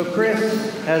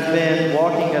Chris has been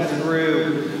walking us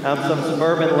through some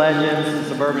suburban legends and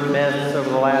suburban myths over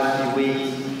the last few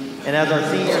weeks. And as our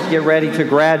seniors get ready to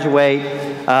graduate,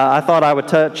 I thought I would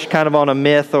touch kind of on a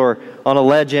myth or on a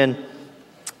legend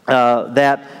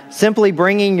that simply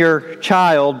bringing your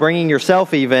child, bringing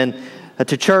yourself even,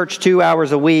 to church 2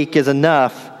 hours a week is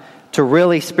enough to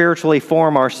really spiritually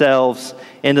form ourselves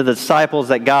into the disciples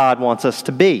that God wants us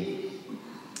to be.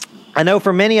 I know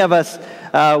for many of us,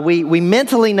 we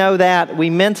mentally know that, we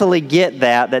mentally get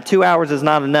that 2 hours is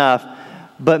not enough,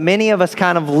 but many of us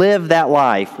kind of live that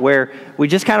life where we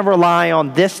just kind of rely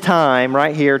on this time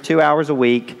right here, 2 hours a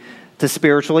week, to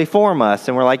spiritually form us.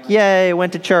 And we're like, yay, I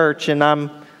went to church and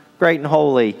I'm great and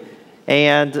holy.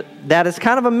 And that is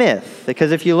kind of a myth,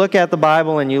 because if you look at the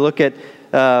Bible and you look at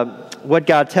what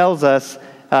God tells us,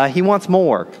 He wants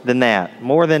more than that,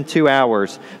 more than 2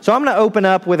 hours. So I'm going to open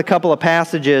up with a couple of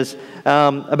passages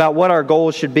about what our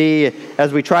goals should be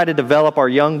as we try to develop our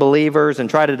young believers and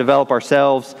try to develop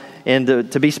ourselves and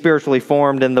to be spiritually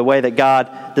formed in the way that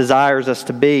God desires us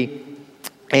to be,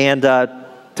 and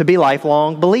to be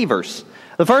lifelong believers.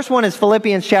 The first one is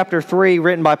Philippians chapter 3,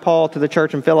 written by Paul to the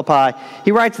church in Philippi.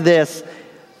 He writes this: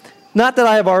 "Not that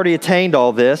I have already attained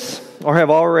all this, or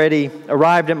have already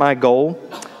arrived at my goal,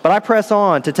 but I press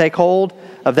on to take hold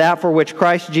of that for which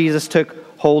Christ Jesus took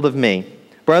hold of me.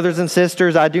 Brothers and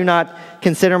sisters, I do not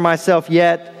consider myself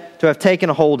yet to have taken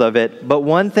a hold of it, but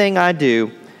one thing I do,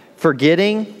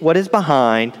 forgetting what is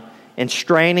behind and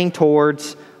straining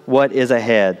towards what is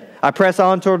ahead. I press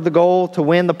on toward the goal to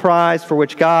win the prize for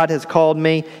which God has called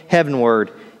me heavenward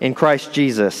in Christ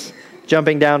Jesus."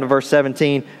 Jumping down to verse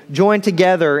 17, "Join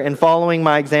together in following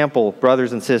my example,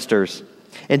 brothers and sisters.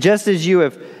 And just as you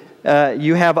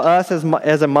have us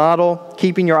as a model,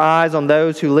 keeping your eyes on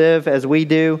those who live as we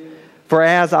do. For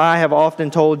as I have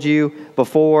often told you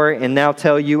before and now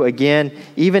tell you again,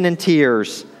 even in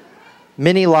tears,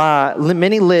 many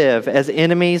live as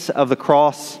enemies of the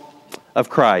cross of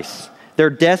Christ. Their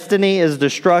destiny is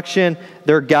destruction.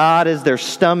 Their God is their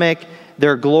stomach.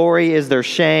 Their glory is their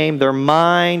shame. Their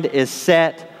mind is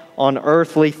set on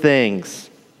earthly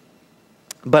things.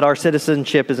 But our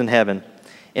citizenship is in heaven,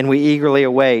 and we eagerly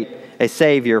await a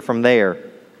Savior from there,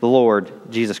 the Lord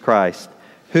Jesus Christ,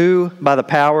 who, by the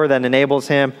power that enables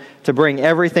Him to bring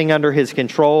everything under His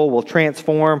control, will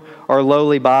transform our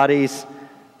lowly bodies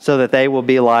so that they will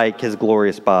be like His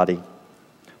glorious body."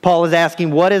 Paul is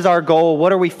asking, what is our goal?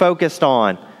 What are we focused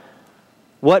on?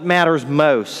 What matters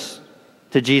most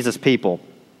to Jesus' people?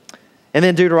 And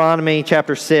then Deuteronomy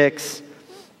chapter 6,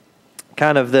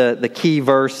 kind of the key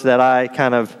verse that I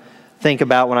kind of think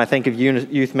about when I think of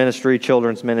youth ministry,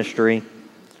 children's ministry.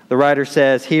 The writer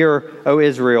says, "Hear, O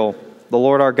Israel, the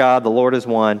Lord our God, the Lord is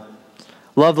one.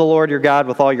 Love the Lord your God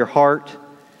with all your heart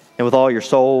and with all your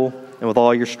soul and with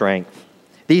all your strength.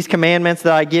 These commandments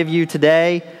that I give you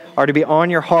today are to be on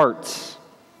your hearts,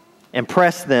 and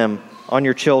press them on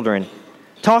your children.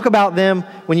 Talk about them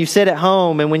when you sit at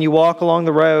home and when you walk along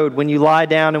the road, when you lie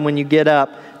down and when you get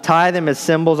up. Tie them as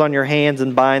symbols on your hands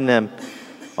and bind them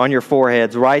on your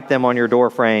foreheads. Write them on your door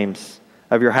frames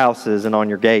of your houses and on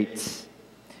your gates."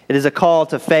 It is a call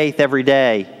to faith every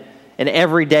day, an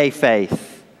everyday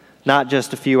faith, not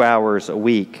just a few hours a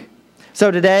week.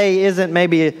 So today isn't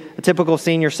maybe a typical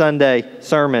Senior Sunday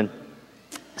sermon.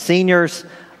 Seniors,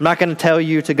 I'm not going to tell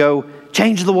you to go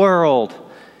change the world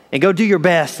and go do your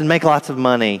best and make lots of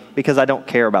money, because I don't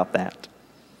care about that.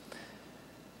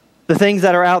 The things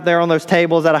that are out there on those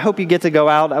tables that I hope you get to go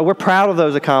out, we're proud of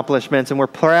those accomplishments, and we're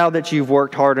proud that you've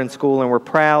worked hard in school, and we're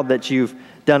proud that you've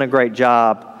done a great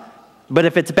job. But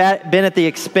if it's been at the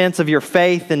expense of your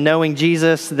faith and knowing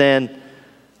Jesus, then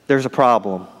there's a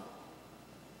problem.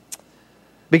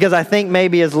 Because I think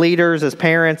maybe as leaders, as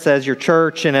parents, as your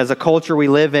church, and as a culture we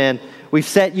live in, we've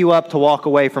set you up to walk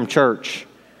away from church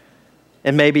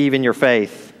and maybe even your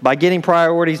faith by getting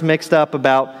priorities mixed up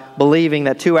about believing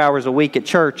that 2 hours a week at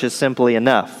church is simply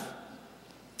enough.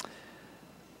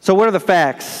 So what are the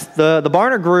facts? The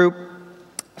Barna Group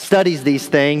studies these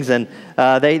things, and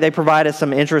they provide us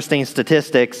some interesting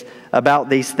statistics about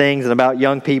these things and about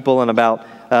young people and about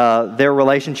their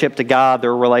relationship to God,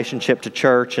 their relationship to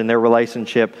church, and their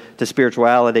relationship to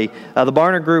spirituality. The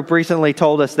Barna Group recently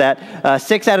told us that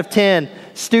 6 out of 10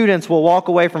 students will walk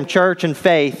away from church and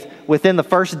faith within the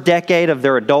first decade of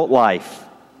their adult life.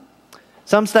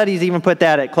 Some studies even put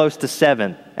that at close to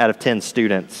 7 out of 10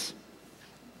 students.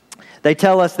 They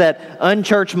tell us that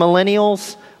unchurched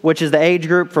millennials, which is the age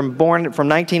group from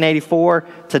 1984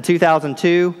 to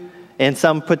 2002, and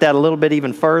some put that a little bit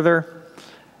even further,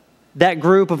 That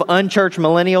group of unchurched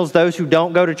millennials, those who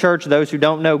don't go to church, those who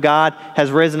don't know God,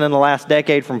 has risen in the last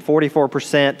decade from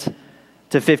 44%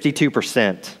 to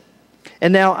 52%.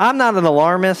 And now, I'm not an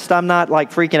alarmist. I'm not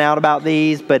like freaking out about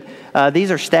these, but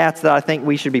these are stats that I think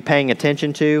we should be paying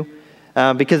attention to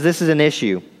because this is an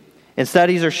issue. And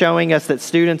studies are showing us that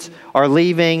students are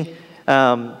leaving,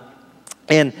 and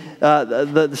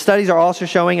the studies are also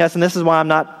showing us, and this is why I'm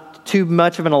not too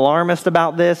much of an alarmist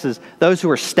about this, is those who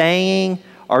are staying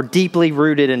are deeply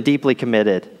rooted and deeply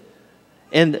committed.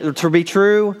 And to be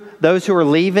true, those who are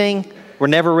leaving were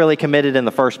never really committed in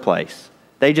the first place.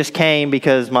 They just came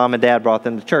because mom and dad brought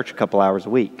them to church a couple hours a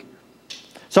week.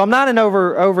 So I'm not an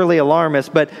overly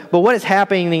alarmist, but what is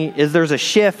happening is there's a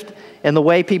shift in the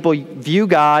way people view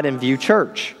God and view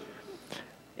church.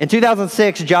 In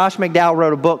 2006, Josh McDowell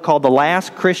wrote a book called The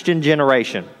Last Christian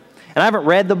Generation. And I haven't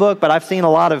read the book, but I've seen a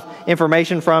lot of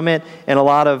information from it and a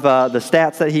lot of the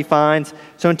stats that he finds.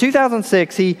 So in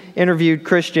 2006, he interviewed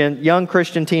young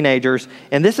Christian teenagers,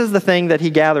 and this is the thing that he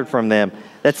gathered from them,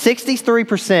 that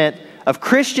 63% of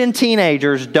Christian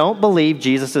teenagers don't believe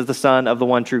Jesus is the Son of the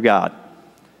one true God.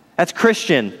 That's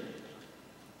Christian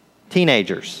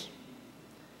teenagers.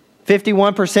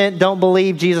 51% don't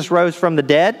believe Jesus rose from the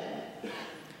dead.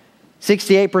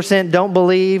 68% don't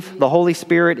believe the Holy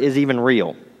Spirit is even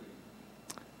real.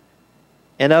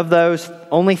 And of those,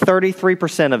 only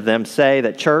 33% of them say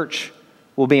that church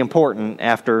will be important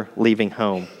after leaving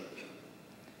home.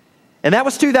 And that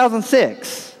was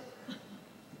 2006.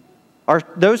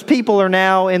 Those people are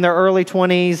now in their early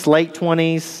 20s, late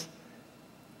 20s.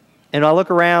 And I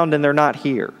look around and they're not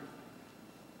here.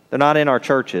 They're not in our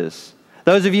churches.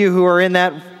 Those of you who are in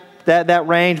that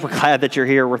range, we're glad that you're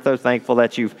here. We're so thankful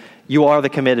that you are the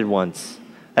committed ones.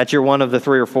 That you're one of the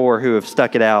 3 or 4 who have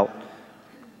stuck it out.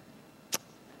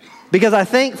 Because I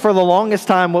think for the longest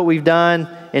time what we've done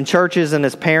in churches and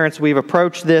as parents, we've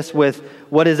approached this with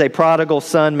what is a prodigal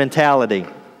son mentality.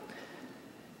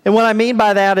 And what I mean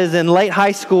by that is in late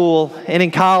high school and in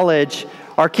college,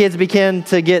 our kids begin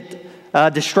to get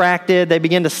distracted. They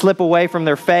begin to slip away from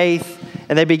their faith.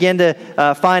 And they begin to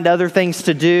find other things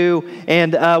to do.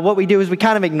 And what we do is we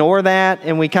kind of ignore that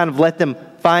and we kind of let them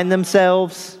find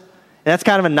themselves. And that's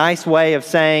kind of a nice way of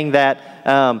saying that,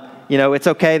 it's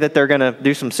okay that they're going to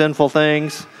do some sinful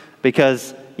things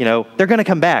because, they're going to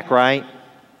come back, right?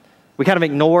 We kind of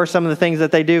ignore some of the things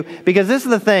that they do. Because this is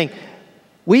the thing.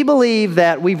 We believe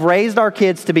that we've raised our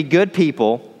kids to be good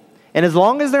people. And as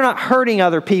long as they're not hurting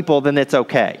other people, then it's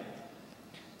okay.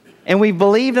 And we've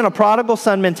believed in a prodigal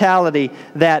son mentality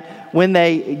that when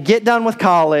they get done with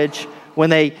college, when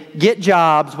they get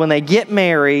jobs, when they get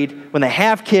married, when they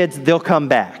have kids, they'll come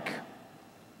back.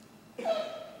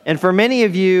 And for many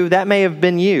of you, that may have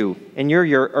been you in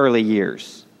your early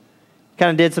years.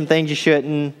 Kind of did some things you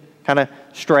shouldn't, kind of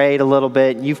strayed a little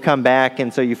bit, and you've come back,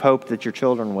 and so you've hoped that your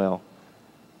children will.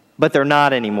 But they're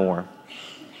not anymore.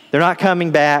 They're not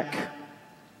coming back.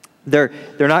 They're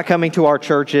not coming to our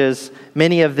churches.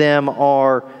 Many of them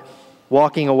are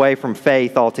walking away from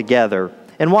faith altogether.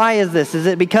 And why is this? Is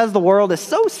it because the world is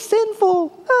so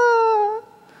sinful?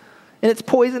 And it's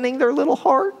poisoning their little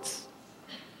hearts?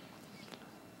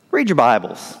 Read your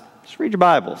Bibles. Just read your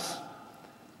Bibles.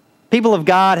 People of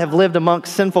God have lived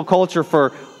amongst sinful culture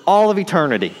for all of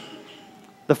eternity.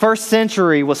 The first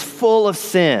century was full of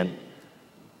sin,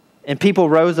 and people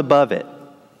rose above it.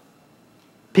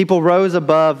 People rose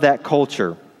above that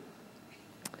culture.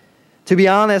 To be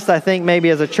honest, I think maybe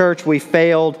as a church we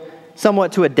failed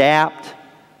somewhat to adapt,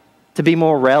 to be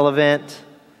more relevant,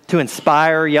 to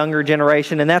inspire younger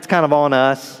generation, and that's kind of on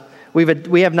us.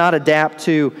 We have not adapted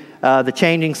to the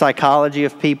changing psychology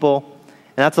of people,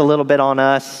 and that's a little bit on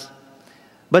us.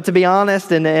 But to be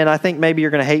honest, and I think maybe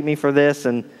you're going to hate me for this,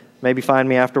 and maybe find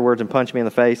me afterwards and punch me in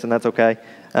the face, and that's okay.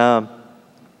 But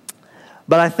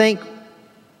I think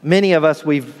many of us,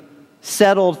 we've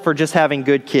settled for just having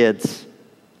good kids.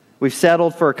 We've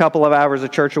settled for a couple of hours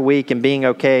of church a week and being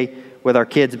okay with our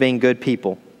kids being good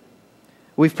people.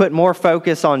 We've put more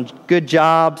focus on good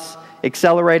jobs,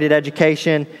 accelerated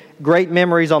education, great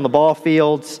memories on the ball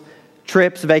fields,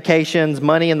 trips, vacations,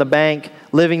 money in the bank,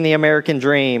 living the American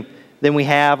dream than we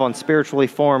have on spiritually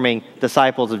forming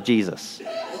disciples of Jesus.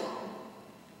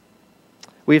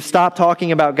 We've stopped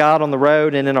talking about God on the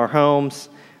road and in our homes.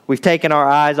 We've taken our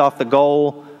eyes off the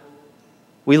goal.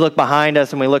 We look behind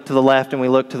us and we look to the left and we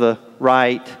look to the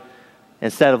right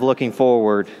instead of looking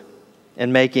forward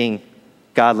and making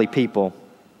godly people.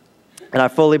 And I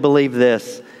fully believe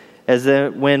this, as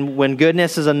that when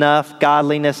goodness is enough,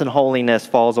 godliness and holiness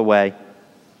falls away.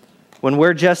 When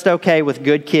we're just okay with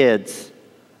good kids,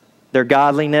 their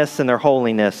godliness and their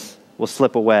holiness will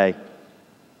slip away.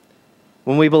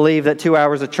 when we believe that 2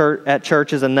 hours at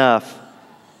church is enough,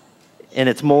 and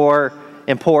it's more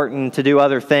important to do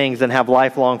other things than have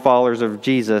lifelong followers of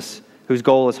Jesus whose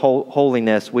goal is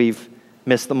holiness, we've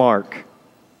missed the mark.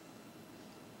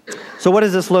 So what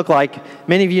does this look like?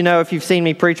 Many of you know, if you've seen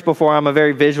me preach before, I'm a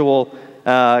very visual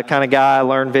kind of guy. I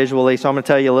learn visually, so I'm going to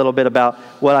tell you a little bit about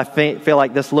what I feel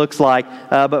like this looks like.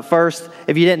 But first,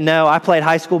 if you didn't know, I played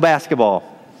high school basketball.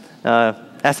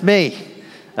 That's me.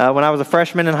 When I was a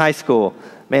freshman in high school.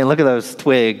 Man, look at those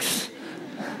twigs.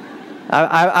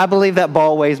 I believe that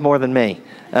ball weighs more than me.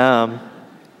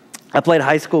 I played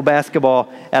high school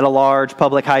basketball at a large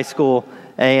public high school,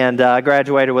 and I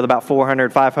graduated with about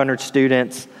 400, 500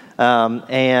 students.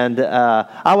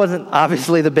 I wasn't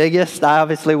obviously the biggest. I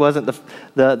obviously wasn't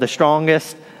the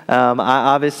strongest. I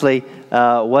obviously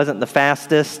wasn't the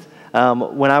fastest.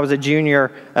 When I was a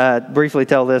junior, briefly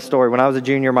tell this story. When I was a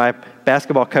junior, my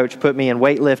basketball coach put me in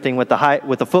weightlifting with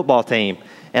the football team.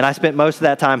 And I spent most of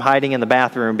that time hiding in the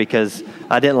bathroom because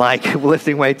I didn't like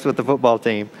lifting weights with the football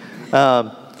team.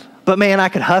 But man, I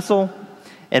could hustle,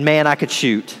 and man, I could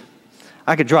shoot.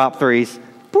 I could drop threes.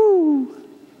 Woo!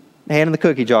 Hand in the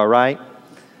cookie jar, right?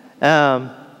 The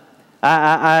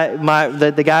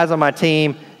guys on my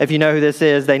team, if you know who this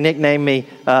is, they nicknamed me.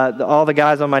 All the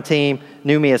guys on my team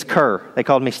knew me as Kerr. They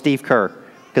called me Steve Kerr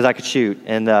because I could shoot,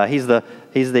 and he's the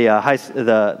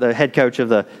head coach of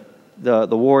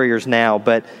the Warriors now.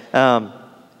 But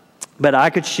I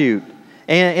could shoot.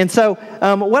 And so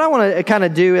what I want to kind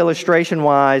of do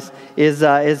illustration-wise is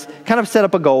kind of set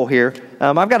up a goal here.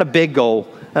 I've got a big goal.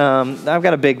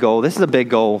 This is a big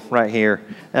goal right here.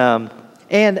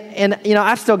 And you know,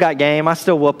 I've still got game. I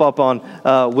still whoop up on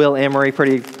Will Emery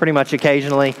pretty much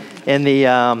occasionally in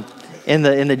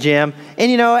the gym.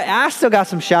 And you know, I still got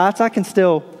some shots. I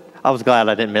was glad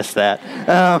I didn't miss that.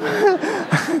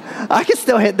 I can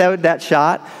still hit that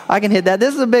shot. I can hit that.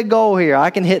 This is a big goal here. I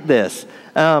can hit this.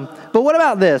 But what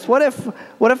about this? What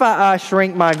if I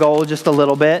shrink my goal just a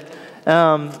little bit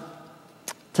to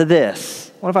this?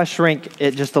 What if I shrink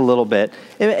it just a little bit?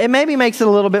 It maybe makes it a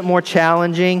little bit more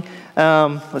challenging.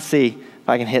 Let's see if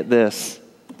I can hit this.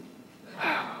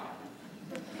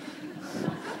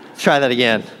 Let's try that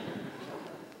again.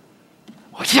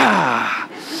 All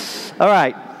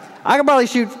right. I can probably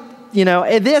shoot, you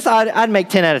know, this I'd make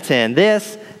 10 out of 10.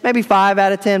 This, maybe 5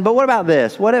 out of 10. But what about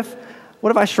this? What if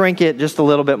I shrink it just a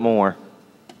little bit more?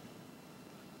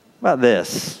 What about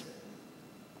this?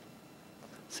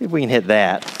 See if we can hit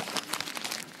that.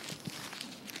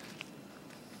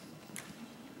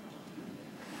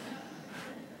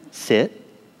 Sit.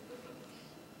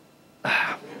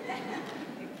 Man.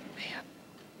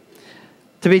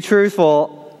 To be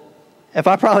truthful, if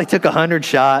I probably took 100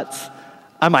 shots,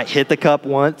 I might hit the cup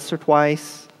once or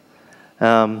twice,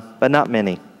 but not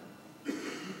many.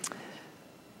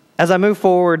 As I move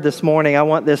forward this morning, I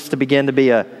want this to begin to be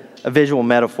a visual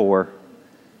metaphor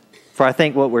for, I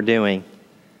think, what we're doing.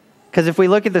 Because if we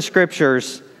look at the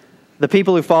scriptures, the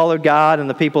people who followed God and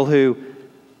the people who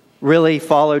really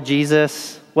followed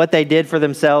Jesus, what they did for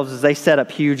themselves is they set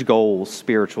up huge goals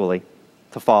spiritually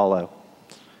to follow.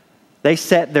 They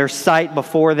set their sight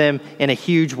before them in a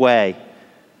huge way.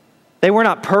 They were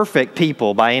not perfect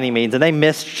people by any means, and they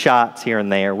missed shots here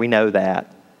and there. We know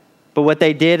that. But what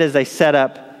they did is they set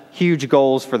up huge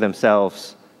goals for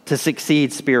themselves to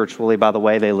succeed spiritually by the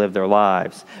way they live their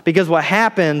lives. Because what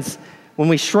happens when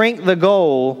we shrink the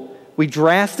goal, we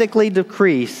drastically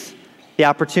decrease the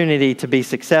opportunity to be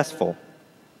successful.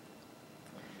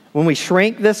 When we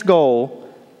shrink this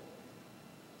goal,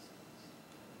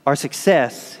 our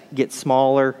success gets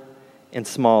smaller and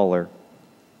smaller.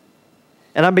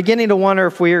 And I'm beginning to wonder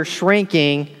if we are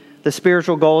shrinking the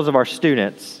spiritual goals of our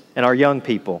students and our young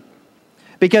people.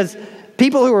 Because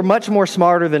people who are much more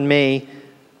smarter than me,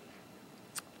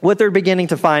 what they're beginning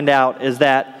to find out is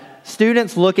that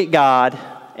students look at God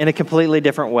in a completely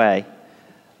different way.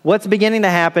 What's beginning to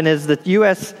happen is the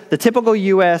typical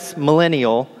U.S.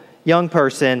 millennial young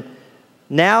person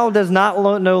now does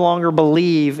no longer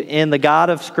believe in the God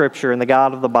of Scripture and the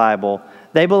God of the Bible.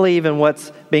 They believe in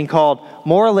what's being called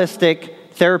moralistic,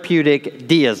 therapeutic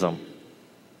deism.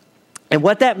 And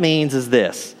what that means is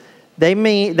this. They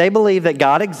believe that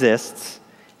God exists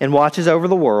and watches over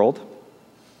the world.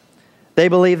 They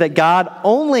believe that God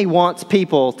only wants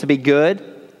people to be good,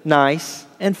 nice,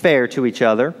 and fair to each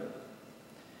other.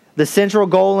 The central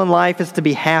goal in life is to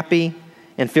be happy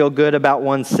and feel good about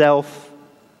oneself.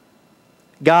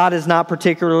 God is not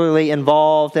particularly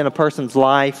involved in a person's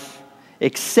life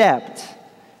except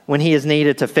when he is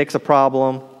needed to fix a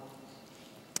problem.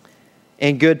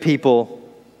 And good people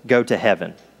go to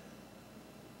heaven.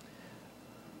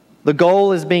 The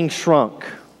goal is being shrunk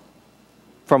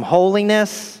from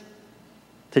holiness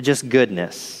to just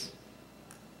goodness.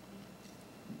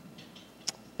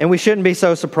 And we shouldn't be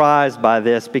so surprised by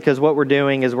this, because what we're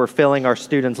doing is we're filling our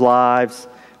students' lives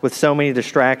with so many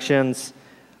distractions.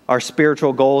 Our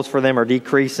spiritual goals for them are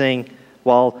decreasing,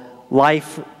 while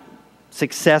life,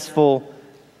 successful,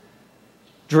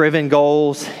 driven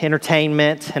goals,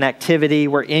 entertainment and activity,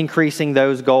 we're increasing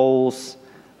those goals,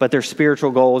 but their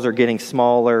spiritual goals are getting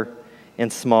smaller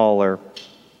and smaller.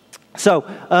 So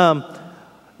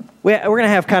we're going to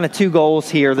have kind of two goals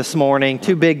here this morning,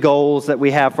 two big goals that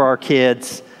we have for our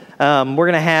kids. We're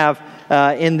going to have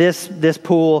in this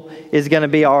pool is going to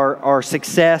be our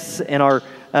success and our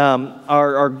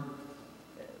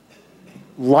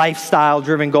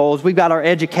lifestyle-driven goals. We've got our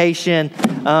education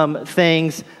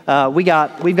things. We've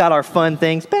got our fun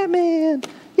things. Batman,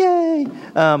 yay!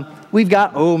 We've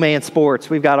got sports.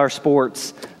 We've got our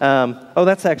sports.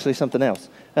 That's actually something else.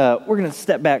 We're going to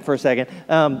step back for a second.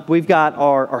 We've got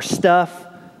our stuff.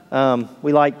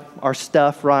 We like our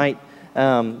stuff, right?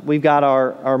 We've got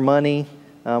our money.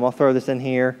 I'll throw this in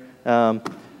here.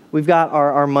 We've got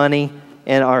our money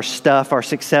and our stuff, our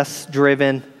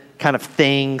success-driven kind of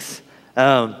things.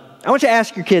 I want you to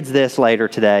ask your kids this later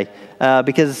today,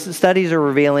 because studies are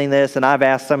revealing this, and I've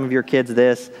asked some of your kids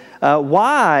this.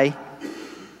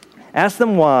 Ask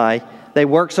them why they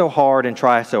work so hard and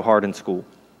try so hard in school.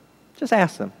 Just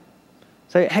ask them.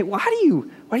 Say, hey, why do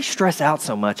you stress out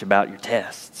so much about your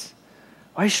tests?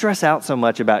 Why do you stress out so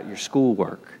much about your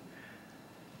schoolwork?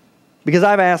 Because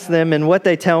I've asked them, and what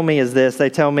they tell me is this. They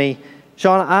tell me,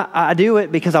 Sean, I do it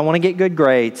because I want to get good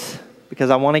grades, because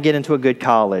I want to get into a good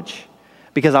college,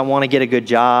 because I want to get a good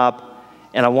job,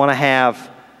 and I want to have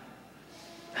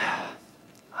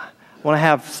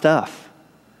stuff.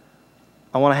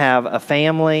 I want to have a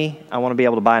family. I want to be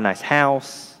able to buy a nice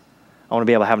house. I want to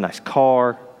be able to have a nice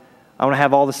car. I want to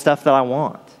have all the stuff that I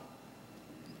want.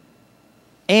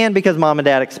 And because mom and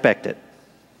dad expect it.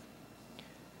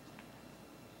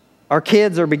 Our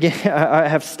kids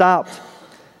have stopped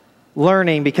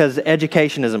learning because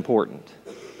education is important.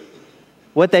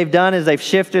 What they've done is they've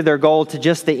shifted their goal to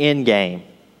just the end game.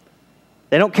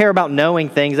 They don't care about knowing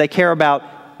things. They care about,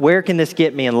 where can this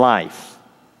get me in life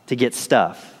to get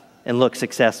stuff and look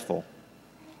successful.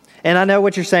 And I know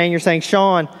what you're saying. You're saying,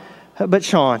 Sean,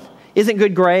 isn't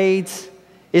good grades,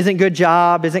 isn't good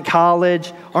job, isn't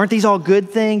college, aren't these all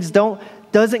good things?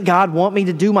 Doesn't God want me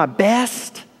to do my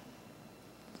best?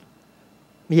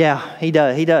 Yeah, He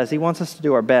does. He does. He wants us to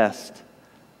do our best.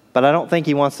 But I don't think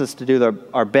He wants us to do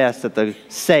our best at the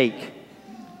sake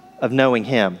of knowing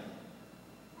Him.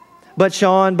 But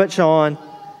Sean,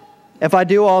 if I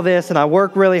do all this and I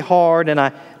work really hard and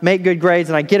I make good grades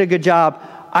and I get a good job,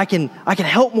 I can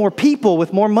help more people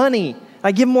with more money.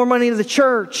 I give more money to the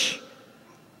church.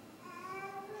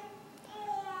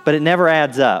 But it never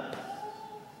adds up.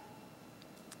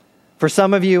 For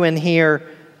some of you in here,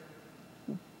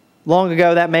 long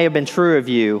ago that may have been true of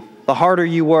you. The harder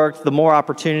you worked, the more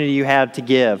opportunity you had to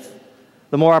give.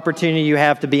 The more opportunity you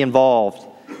have to be involved.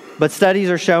 But studies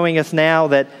are showing us now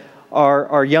that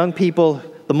our young people,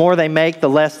 the more they make, the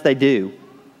less they do.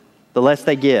 The less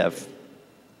they give.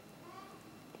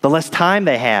 The less time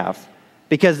they have.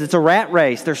 Because it's a rat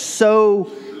race. They're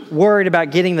so worried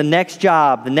about getting the next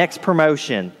job, the next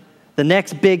promotion, the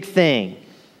next big thing.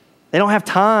 They don't have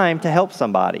time to help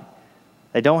somebody.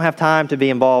 They don't have time to be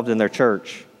involved in their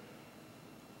church.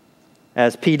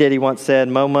 As P. Diddy once said,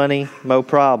 mo money, mo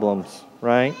problems,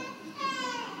 right?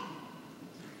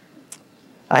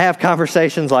 I have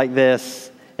conversations like this,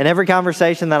 and every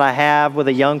conversation that I have with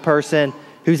a young person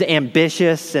who's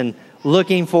ambitious and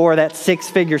looking for that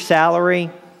six-figure salary,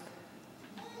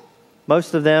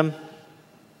 most of them,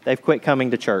 they've quit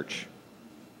coming to church.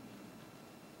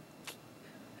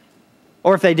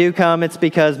 Or if they do come, it's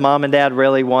because mom and dad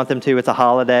really want them to. It's a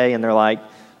holiday, and they're like,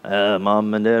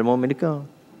 mom and dad want me to come.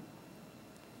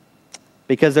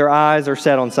 Because their eyes are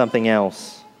set on something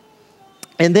else.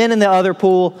 And then in the other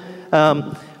pool,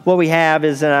 what we have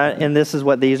is, and this is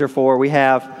what these are for, we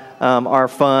have our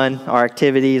fun, our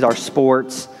activities, our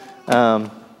sports,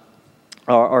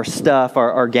 our stuff,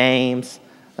 our games,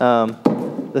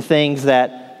 the things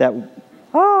that the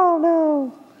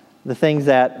things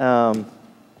that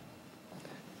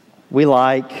we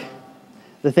like,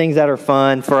 the things that are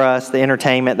fun for us, the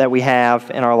entertainment that we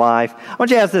have in our life. I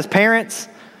want you to ask this, parents,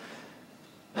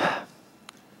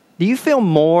 do you feel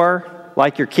more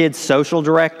like your kid's social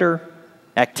director,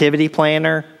 activity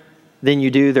planner, than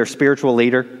you do their spiritual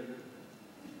leader?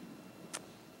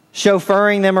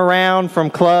 Chauffeuring them around from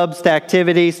clubs to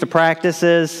activities to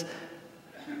practices,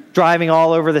 driving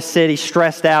all over the city,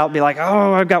 stressed out, be like,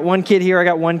 oh, I've got one kid here, I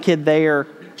got one kid there.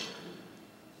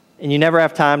 And you never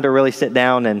have time to really sit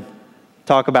down and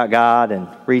talk about God and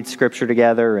read Scripture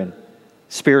together and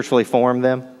spiritually form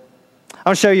them.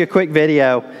 I'll show you a quick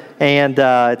video, and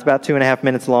it's about 2.5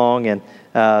 minutes long, and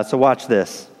so watch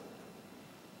this.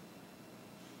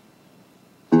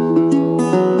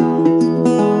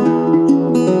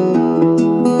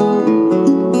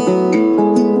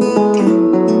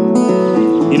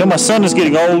 You know, my son is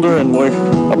getting older, and we're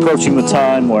approaching the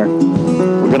time where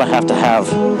we're going to have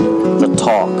the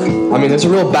talk. I mean, there's a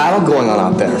real battle going on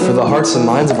out there for the hearts and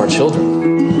minds of our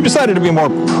children. We decided to be more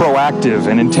proactive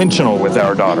and intentional with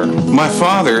our daughter. My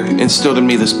father instilled in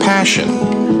me this passion,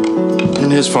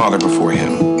 and his father before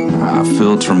him. I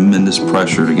feel tremendous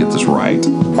pressure to get this right.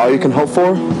 All you can hope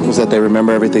for is that they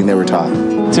remember everything they were taught.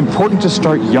 It's important to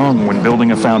start young when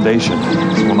building a foundation.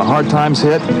 So when the hard times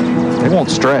hit, they won't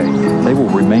stray. They will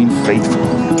remain faithful.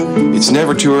 It's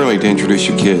never too early to introduce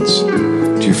your kids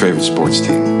to your favorite sports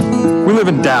team. We live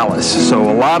in Dallas, so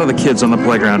a lot of the kids on the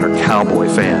playground are Cowboy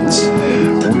fans.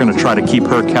 We're going to try to keep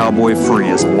her Cowboy free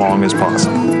as long as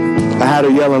possible. I had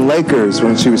her yelling Lakers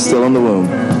when she was still in the womb.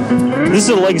 This is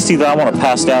a legacy that I want to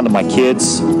pass down to my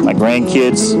kids, my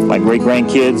grandkids, my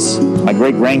great-grandkids, my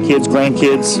great-grandkids'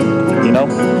 grandkids, you know,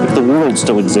 if the world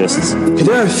still exists.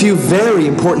 There are a few very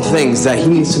important things that he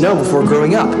needs to know before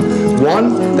growing up.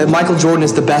 One, that Michael Jordan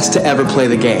is the best to ever play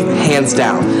the game, hands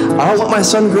down. I don't want my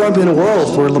son to grow up in a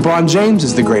world where LeBron James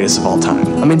is the greatest of all time.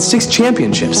 I mean, 6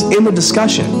 championships in the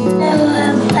discussion.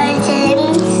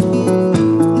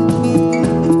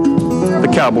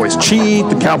 The Cowboys cheat,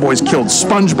 the Cowboys killed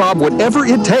SpongeBob, whatever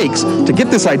it takes to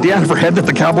get this idea out of her head that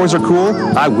the Cowboys are cool,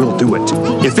 I will do it.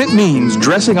 If it means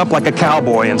dressing up like a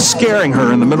cowboy and scaring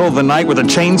her in the middle of the night with a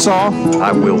chainsaw,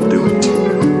 I will do it.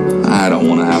 I don't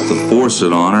want to have to force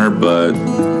it on her, but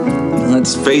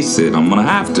let's face it, I'm going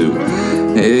to have to.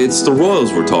 It's the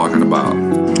Royals we're talking about.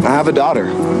 I have a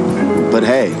daughter, but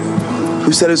hey,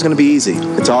 who said it was going to be easy?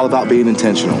 It's all about being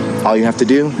intentional. All you have to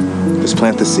do is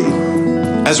plant the seed.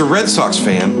 As a Red Sox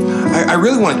fan, I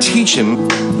really want to teach him.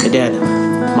 Hey, Dad.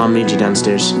 Mom needs you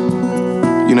downstairs.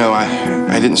 You know,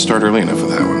 I didn't start early enough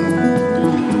with that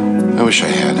one. I wish I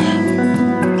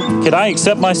had. Could I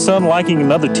accept my son liking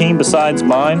another team besides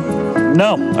mine?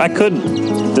 No, I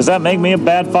couldn't. Does that make me a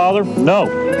bad father? No.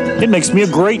 It makes me a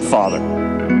great father.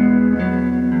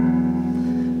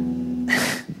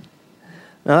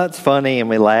 Now, that's funny, and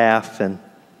we laugh, and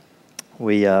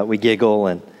we giggle,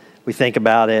 and we think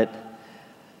about it.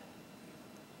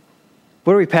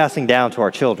 What are we passing down to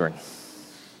our children?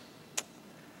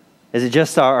 Is it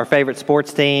just our favorite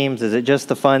sports teams? Is it just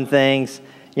the fun things?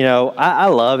 You know, I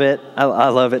love it. I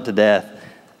love it to death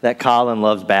that Colin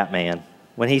loves Batman.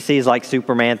 When he sees like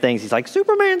Superman things, he's like,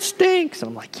 Superman stinks. And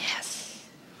I'm like, yes.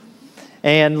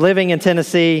 And living in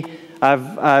Tennessee,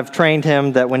 I've trained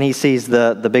him that when he sees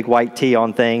the big white T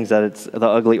on things, that it's the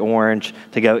ugly orange,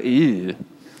 to go, ew.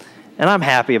 And I'm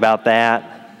happy about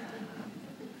that.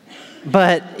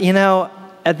 But, you know,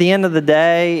 at the end of the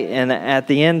day and at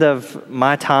the end of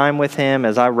my time with him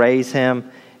as I raise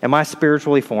him, am I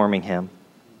spiritually forming him?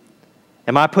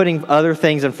 Am I putting other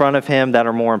things in front of him that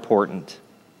are more important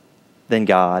than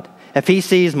God? If he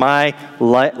sees my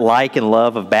like and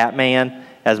love of Batman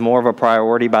as more of a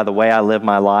priority by the way I live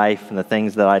my life and the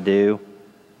things that I do,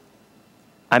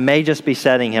 I may just be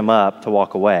setting him up to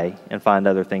walk away and find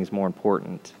other things more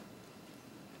important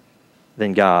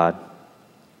than God.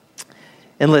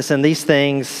 And listen, these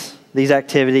things, these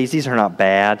activities, these are not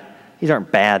bad. These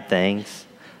aren't bad things.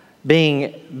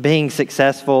 Being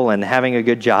successful and having a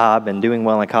good job and doing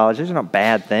well in college, these are not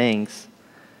bad things.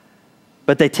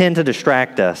 But they tend to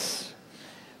distract us.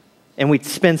 And we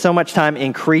spend so much time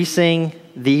increasing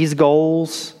these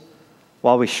goals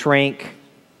while we shrink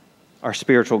our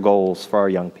spiritual goals for our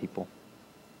young people.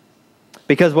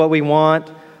 Because what we want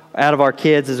out of our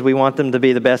kids is we want them to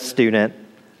be the best student,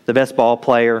 the best ball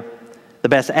player, the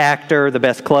best actor, the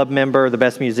best club member, the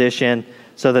best musician,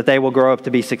 so that they will grow up to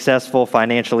be successful,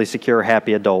 financially secure,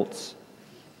 happy adults.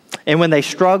 And when they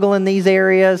struggle in these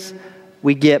areas,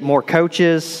 we get more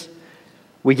coaches,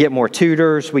 we get more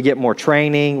tutors, we get more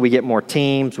training, we get more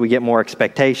teams, we get more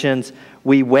expectations.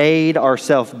 We wade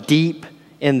ourselves deep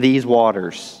in these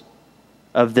waters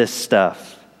of this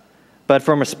stuff. But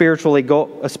from a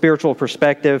spiritual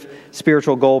perspective,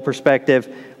 spiritual goal perspective,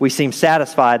 we seem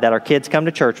satisfied that our kids come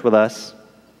to church with us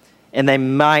and they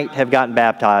might have gotten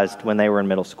baptized when they were in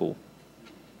middle school.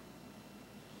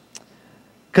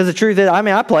 Because the truth is,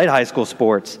 I played high school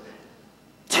sports.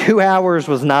 2 hours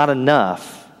was not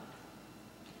enough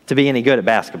to be any good at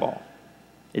basketball.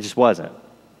 It just wasn't.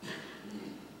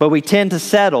 But we tend to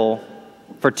settle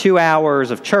for 2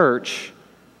 hours of church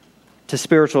to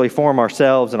spiritually form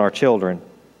ourselves and our children.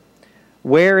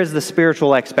 Where is the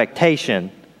spiritual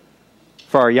expectation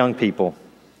for our young people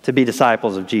to be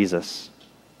disciples of Jesus?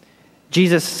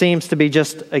 Jesus seems to be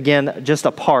just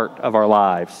a part of our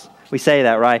lives. We say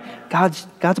that, right? God's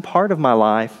a part of my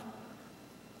life.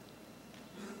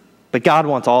 But God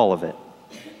wants all of it.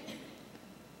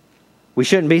 We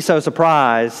shouldn't be so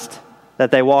surprised that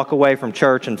they walk away from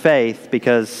church and faith,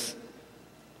 because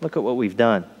look at what we've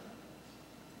done.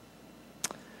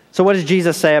 So what does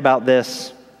Jesus say about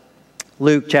this?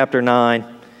 Luke chapter 9.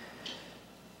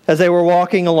 As they were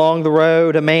walking along the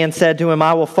road, a man said to him,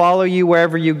 "I will follow you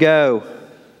wherever you go."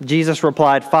 Jesus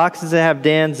replied, "Foxes have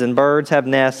dens and birds have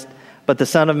nests, but the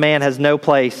Son of Man has no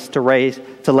place to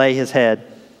lay his head."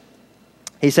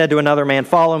 He said to another man,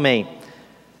 "Follow me."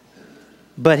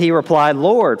 But he replied,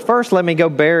 "Lord, first let me go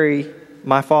bury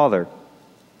my father."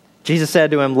 Jesus said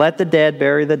to him, "Let the dead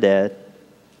bury the dead,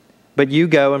 but you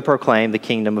go and proclaim the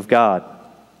kingdom of God."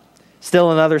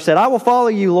 Still another said, "I will follow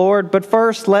you, Lord, but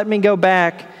first let me go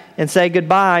back and say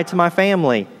goodbye to my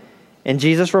family." And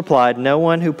Jesus replied, "No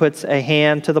one who puts a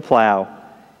hand to the plow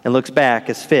and looks back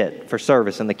is fit for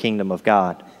service in the kingdom of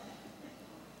God."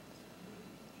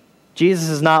 Jesus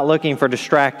is not looking for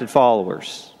distracted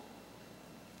followers.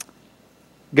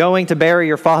 Going to bury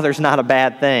your father is not a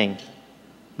bad thing,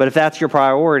 but if that's your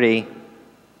priority,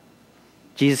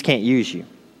 Jesus can't use you.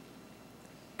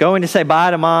 Going to say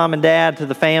bye to mom and dad, to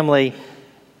the family,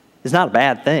 is not a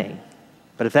bad thing.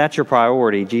 But if that's your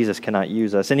priority, Jesus cannot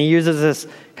use us. And he uses this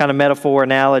kind of metaphor,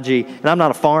 analogy. And I'm not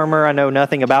a farmer. I know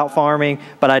nothing about farming.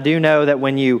 But I do know that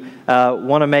when you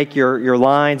want to make your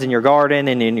lines in your garden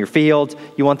and in your fields,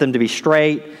 you want them to be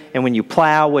straight. And when you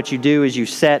plow, what you do is you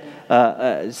set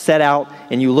out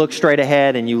and you look straight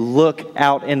ahead and you look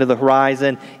out into the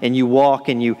horizon and you walk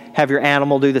and you have your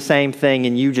animal do the same thing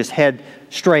and you just head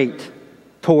straight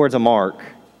towards a mark.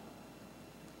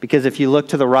 Because if you look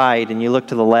to the right and you look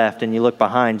to the left and you look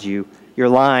behind you, your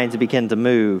lines begin to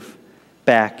move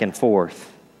back and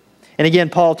forth. And again,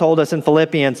 Paul told us in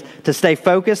Philippians to stay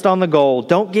focused on the goal.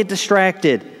 Don't get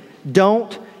distracted.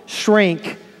 Don't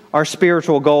shrink our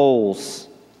spiritual goals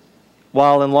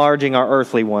while enlarging our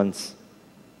earthly ones.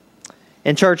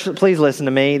 And church, please listen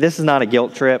to me. This is not a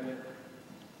guilt trip.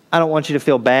 I don't want you to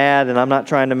feel bad, and I'm not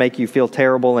trying to make you feel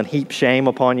terrible and heap shame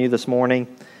upon you this morning.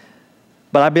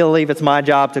 But I believe it's my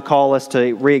job to call us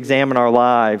to re-examine our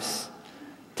lives,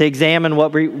 to examine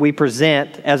what we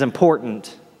present as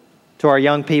important to our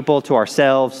young people, to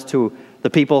ourselves, to the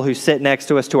people who sit next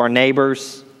to us, to our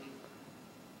neighbors,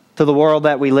 to the world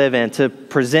that we live in, to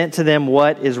present to them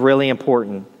what is really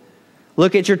important.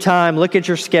 Look at your time, look at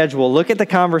your schedule, look at the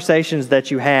conversations that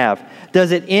you have.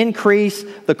 Does it increase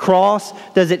the cross?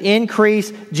 Does it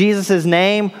increase Jesus'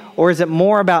 name? Or is it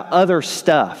more about other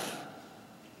stuff?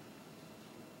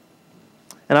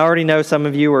 And I already know some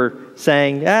of you are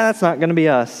saying, that's not going to be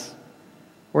us.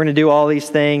 We're going to do all these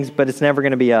things, but it's never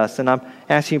going to be us. And I'm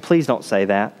asking you, please don't say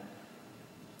that.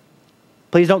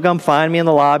 Please don't come find me in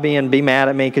the lobby and be mad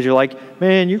at me because you're like,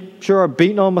 man, you sure are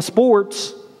beating on my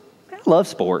sports. I love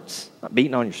sports. I'm not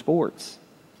beating on your sports.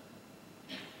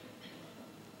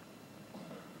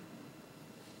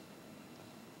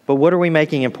 But what are we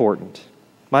making important?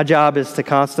 My job is to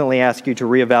constantly ask you to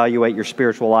reevaluate your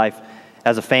spiritual life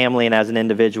as a family and as an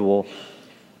individual,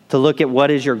 to look at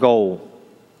what is your goal.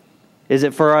 Is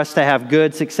it for us to have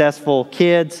good, successful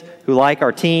kids who like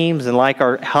our teams and like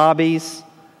our hobbies?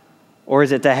 Or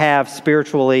is it to have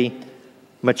spiritually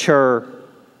mature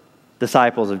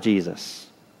disciples of Jesus?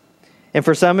 And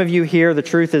for some of you here, the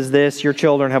truth is this: your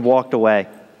children have walked away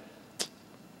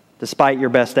despite your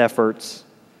best efforts.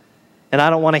 And I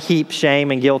don't want to heap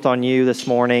shame and guilt on you this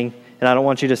morning, and I don't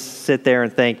want you to sit there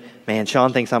and think, man,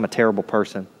 Sean thinks I'm a terrible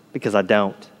person, because I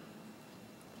don't.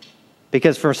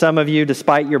 Because for some of you,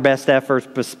 despite your best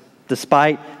efforts,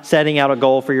 despite setting out a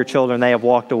goal for your children, they have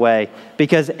walked away.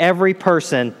 Because every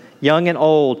person, young and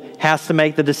old, has to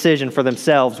make the decision for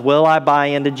themselves. Will I buy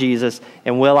into Jesus,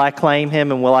 and will I claim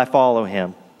him, and will I follow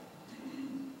him?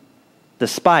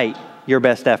 Despite your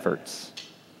best efforts.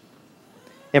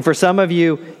 And for some of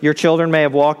you, your children may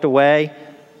have walked away,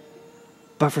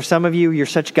 but for some of you, you're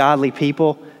such godly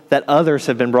people that others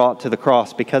have been brought to the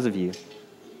cross because of you,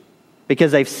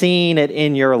 because they've seen it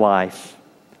in your life.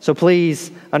 So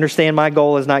please understand, my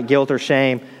goal is not guilt or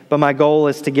shame, but my goal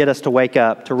is to get us to wake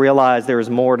up, to realize there is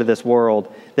more to this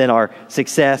world than our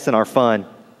success and our fun.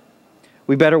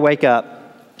 We better wake up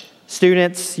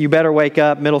Students, you better wake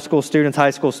up. Middle school students, high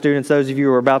school students, those of you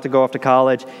who are about to go off to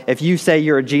college. If you say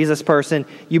you're a Jesus person,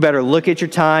 you better look at your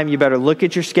time. You better look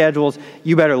at your schedules.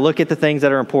 You better look at the things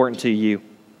that are important to you.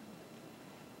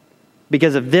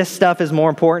 Because if this stuff is more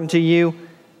important to you,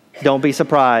 don't be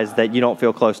surprised that you don't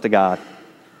feel close to God.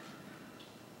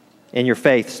 And your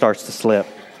faith starts to slip.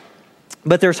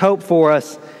 But there's hope for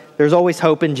us. There's always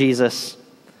hope in Jesus.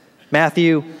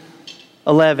 Matthew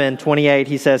 11:28,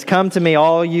 he says, "Come to me,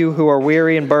 all you who are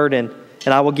weary and burdened,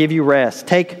 and I will give you rest.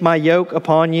 Take my yoke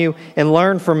upon you and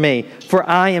learn from me, for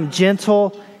I am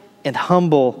gentle and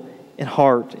humble in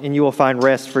heart, and you will find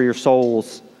rest for your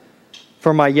souls.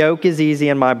 For my yoke is easy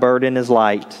and my burden is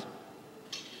light."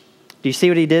 Do you see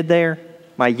what he did there?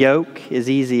 My yoke is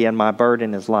easy and my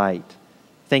burden is light.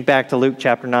 Think back to Luke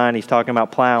chapter 9. He's talking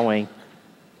about plowing.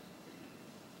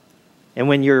 And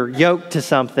when you're yoked to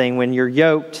something, when you're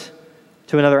yoked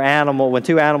to another animal, when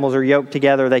two animals are yoked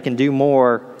together, they can do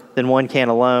more than one can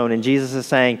alone. And Jesus is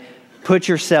saying, put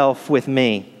yourself with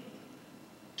me.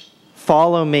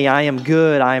 Follow me. I am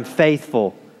good. I am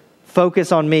faithful.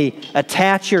 Focus on me.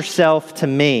 Attach yourself to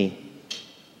me.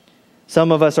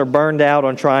 Some of us are burned out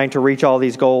on trying to reach all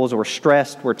these goals. We're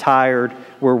stressed. We're tired.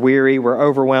 We're weary. We're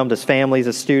overwhelmed as families,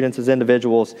 as students, as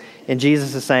individuals. And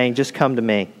Jesus is saying, just come to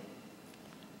me.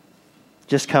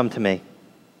 Just come to me.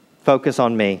 Focus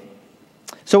on me.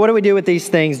 So what do we do with these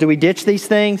things? Do we ditch these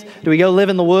things? Do we go live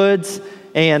in the woods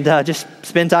and just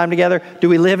spend time together? Do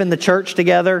we live in the church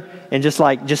together and just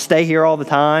stay here all the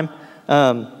time?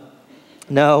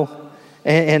 No.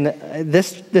 And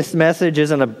this message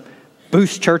isn't a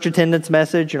boost church attendance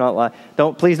message. You're not like,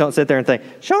 please don't sit there and think,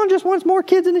 Sean just wants more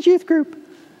kids in his youth group.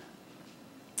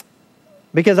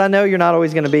 Because I know you're not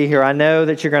always going to be here. I know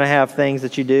that you're going to have things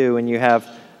that you do and you have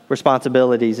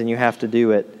responsibilities and you have to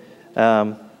do it.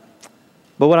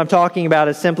 But what I'm talking about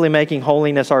is simply making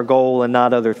holiness our goal and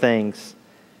not other things.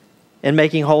 And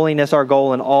making holiness our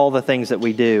goal in all the things that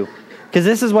we do. Because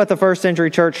this is what the first century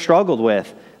church struggled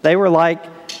with. They were like,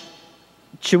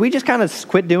 should we just kind of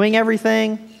quit doing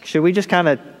everything? Should we just kind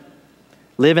of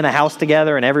live in a house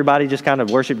together and everybody just kind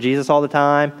of worship Jesus all the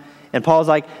time? And Paul's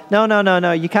like, no.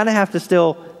 You kind of have to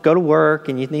still go to work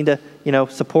and you need to,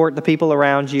 support the people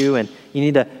around you and you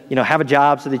need to, have a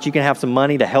job so that you can have some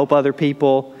money to help other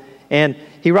people. And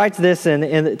he writes this to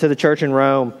the church in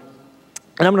Rome.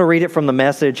 And I'm going to read it from the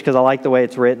Message because I like the way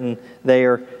it's written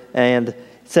there. And it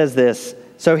says this,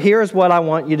 "So here's what I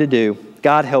want you to do,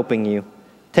 God helping you.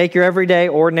 Take your everyday,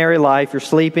 ordinary life, you're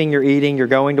sleeping, you're eating, you're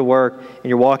going to work, and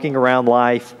you're walking around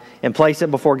life, and place it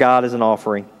before God as an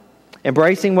offering.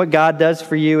 Embracing what God does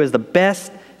for you is the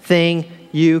best thing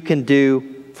you can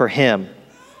do for Him.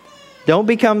 Don't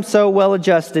become so well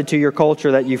adjusted to your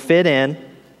culture that you fit in,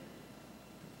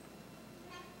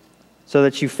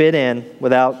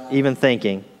 without even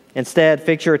thinking. Instead,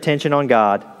 fix your attention on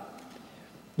God.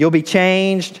 You'll be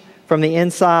changed from the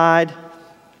inside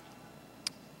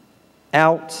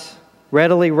out,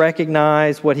 readily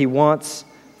recognize what He wants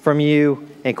from you,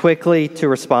 and quickly to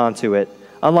respond to it.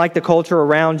 Unlike the culture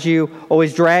around you,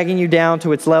 always dragging you down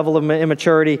to its level of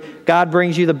immaturity, God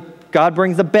brings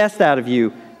the best out of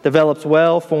you, develops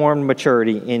well-formed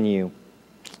maturity in you.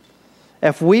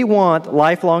 If we want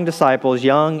lifelong disciples,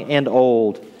 young and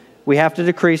old, we have to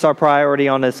decrease our priority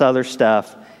on this other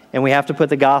stuff, and we have to put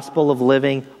the gospel of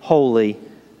living holy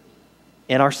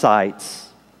in our sights,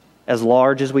 as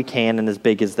large as we can and as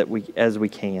big as we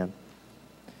can.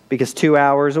 Because 2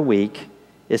 hours a week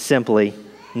is simply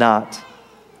not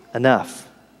enough.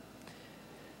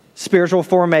 Spiritual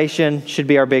formation should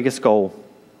be our biggest goal.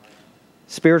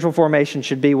 Spiritual formation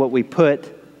should be what we put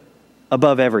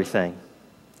above everything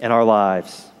in our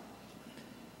lives.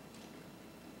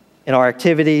 In our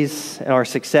activities, in our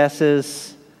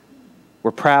successes,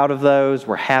 we're proud of those,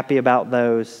 we're happy about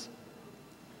those.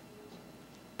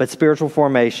 But spiritual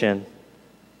formation,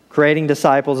 creating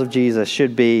disciples of Jesus,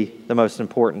 should be the most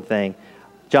important thing.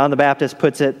 John the Baptist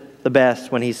puts it the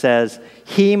best when he says,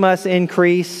 "He must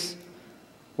increase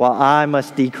while I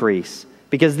must decrease."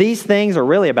 Because these things are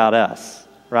really about us,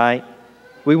 right?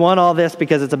 We want all this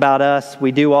because it's about us.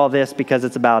 We do all this because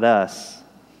it's about us.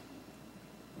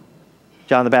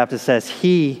 John the Baptist says,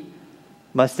 "He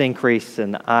must increase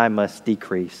and I must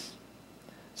decrease."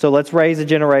 So let's raise a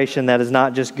generation that is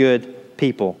not just good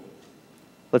people.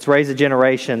 Let's raise a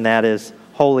generation that is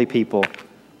holy people.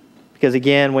 Because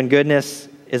again, when goodness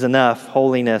is enough,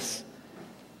 holiness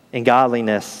and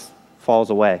godliness falls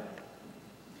away.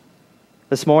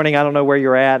 This morning, I don't know where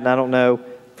you're at, and I don't know,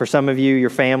 for some of you, your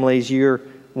families, you're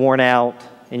worn out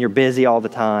and you're busy all the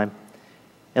time.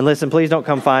 And listen, please don't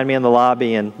come find me in the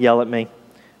lobby and yell at me.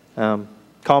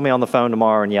 Call me on the phone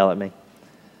tomorrow and yell at me.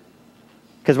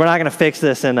 Because we're not going to fix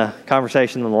this in a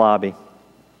conversation in the lobby.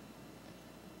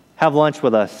 Have lunch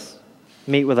with us.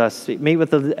 Meet with us. Meet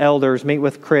with the elders. Meet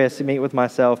with Chris. Meet with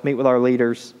myself. Meet with our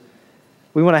leaders.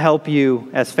 We want to help you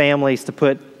as families to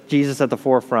put Jesus at the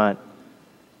forefront.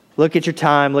 Look at your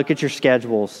time. Look at your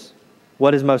schedules.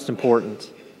 What is most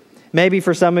important? Maybe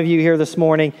for some of you here this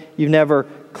morning, you've never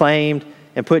claimed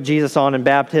and put Jesus on in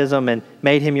baptism and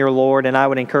made him your Lord. And I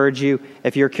would encourage you,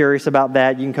 if you're curious about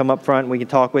that, you can come up front and we can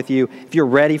talk with you. If you're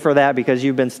ready for that because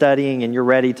you've been studying and you're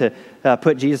ready to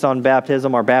put Jesus on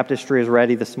baptism, our baptistry is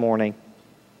ready this morning.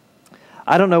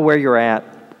 I don't know where you're at.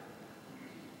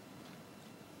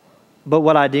 But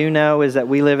what I do know is that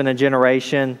we live in a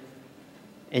generation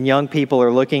and young people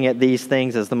are looking at these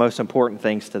things as the most important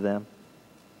things to them.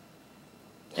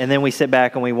 And then we sit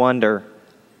back and we wonder,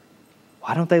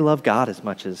 why don't they love God as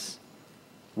much as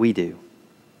we do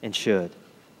and should?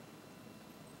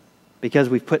 Because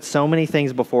we've put so many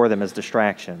things before them as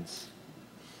distractions.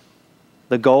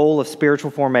 The goal of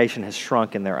spiritual formation has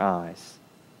shrunk in their eyes.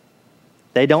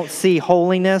 They don't see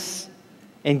holiness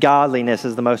and godliness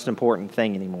as the most important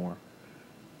thing anymore.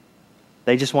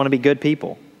 They just want to be good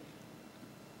people.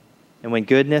 And when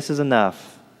goodness is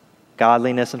enough,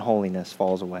 godliness and holiness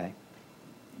falls away.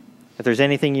 If there's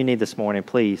anything you need this morning,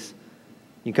 please,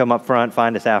 you can come up front,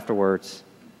 find us afterwards.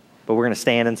 But we're going to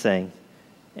stand and sing.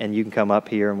 And you can come up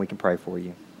here and we can pray for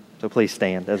you. So please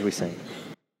stand as we sing.